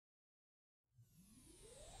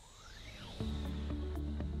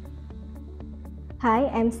Hi,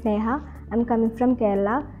 I'm Sneha. I'm coming from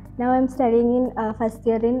Kerala. Now I'm studying in first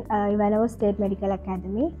year in Ivanovo State Medical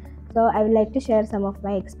Academy. So I would like to share some of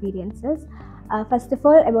my experiences. First of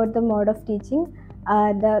all, about the mode of teaching.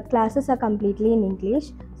 The classes are completely in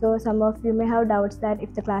English. So some of you may have doubts that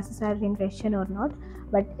if the classes are in Russian or not,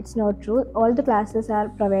 but it's not true. All the classes are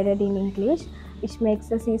provided in English, which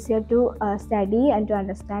makes us easier to study and to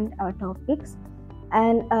understand our topics.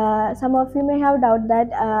 And some of you may have doubt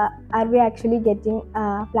that are we actually getting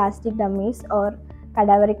plastic dummies or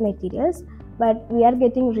cadaveric materials, but we are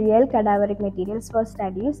getting real cadaveric materials for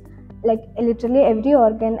studies. Like literally every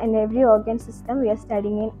organ and every organ system we are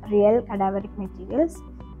studying in real cadaveric materials.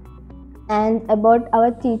 And about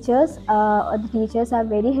our teachers, the teachers are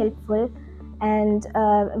very helpful, and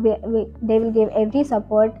they will give every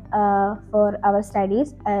support for our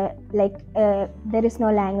studies. There is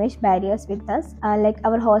no language barriers with us. Like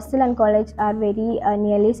our hostel and college are very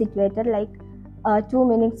nearly situated, like 2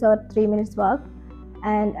 minutes or 3 minutes walk,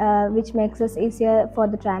 and which makes us easier for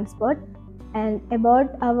the transport. And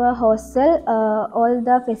about our hostel, all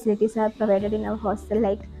the facilities are provided in our hostel.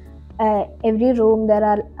 Like every room there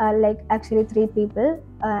are like actually 3 people,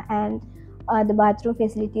 and the bathroom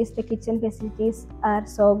facilities, the kitchen facilities are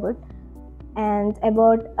so good. And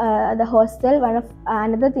about the hostel,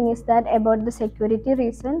 another thing is that about the security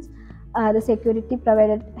reasons, the security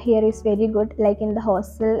provided here is very good, like in the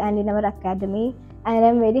hostel and in our academy. And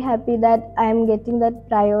I'm very happy that I'm getting that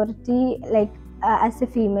priority, like as a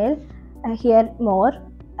female here more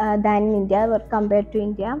than in India or compared to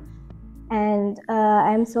India. And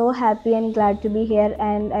I'm so happy and glad to be here,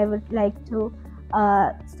 and I would like to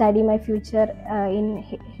study my future in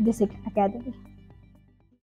this academy.